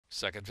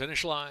Second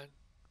finish line.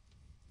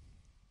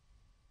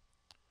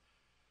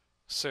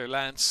 Sir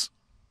Lance.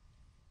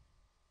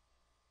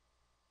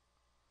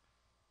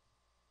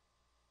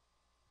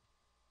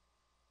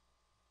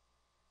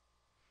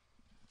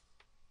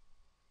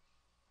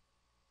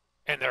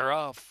 And they're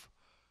off.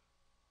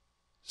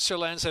 Sir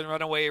Lance and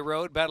Runaway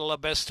Road. Battle of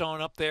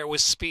Bestone up there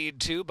with speed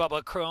 2.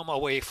 Bubba Chrome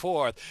away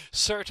 4th.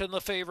 Certain the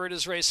favorite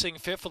is racing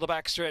 5th for the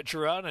backstretch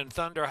run. And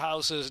Thunder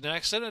House is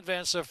next. In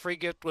advance of Free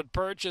Gift with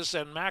Purchase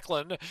and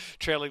Macklin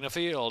trailing the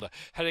field.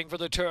 Heading for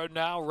the turn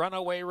now.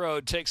 Runaway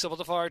Road takes up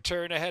the far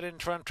turn ahead in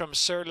front from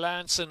Sir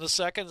Lance in the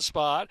second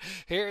spot.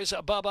 Here's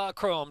Bubba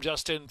Chrome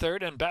just in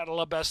third. And Battle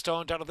of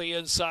Bestone down to the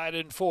inside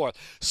in 4th.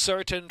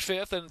 Certain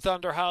 5th and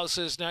Thunder House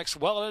is next.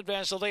 Well in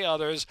advance of the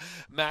others.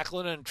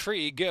 Macklin and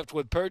Free Gift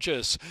with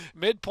Purchase.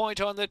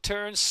 Midpoint on the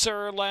turn,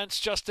 Sir Lance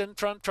just in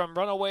front from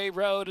Runaway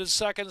Road in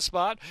second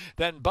spot.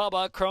 Then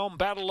Bubba Chrome,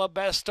 Battle of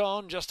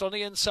Bestone just on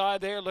the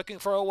inside there, looking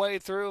for a way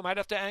through. Might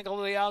have to angle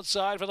to the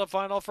outside for the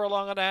final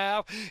furlong and a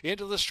half.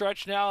 Into the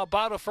stretch now,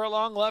 about a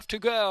furlong left to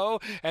go.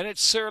 And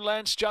it's Sir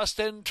Lance just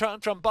in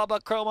front from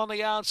Bubba Chrome on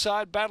the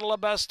outside. Battle of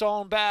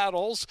Bestone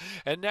battles.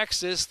 And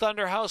next is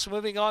Thunder House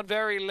moving on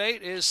very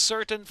late. Is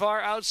Certain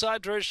far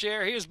outside to a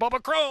share. Here's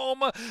Bubba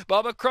Chrome.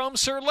 Bubba Chrome,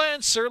 Sir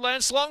Lance. Sir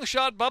Lance long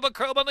shot. Bubba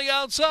Chrome on the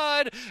outside.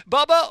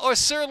 Bubba or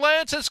Sir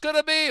Lance, it's going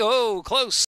to be, close.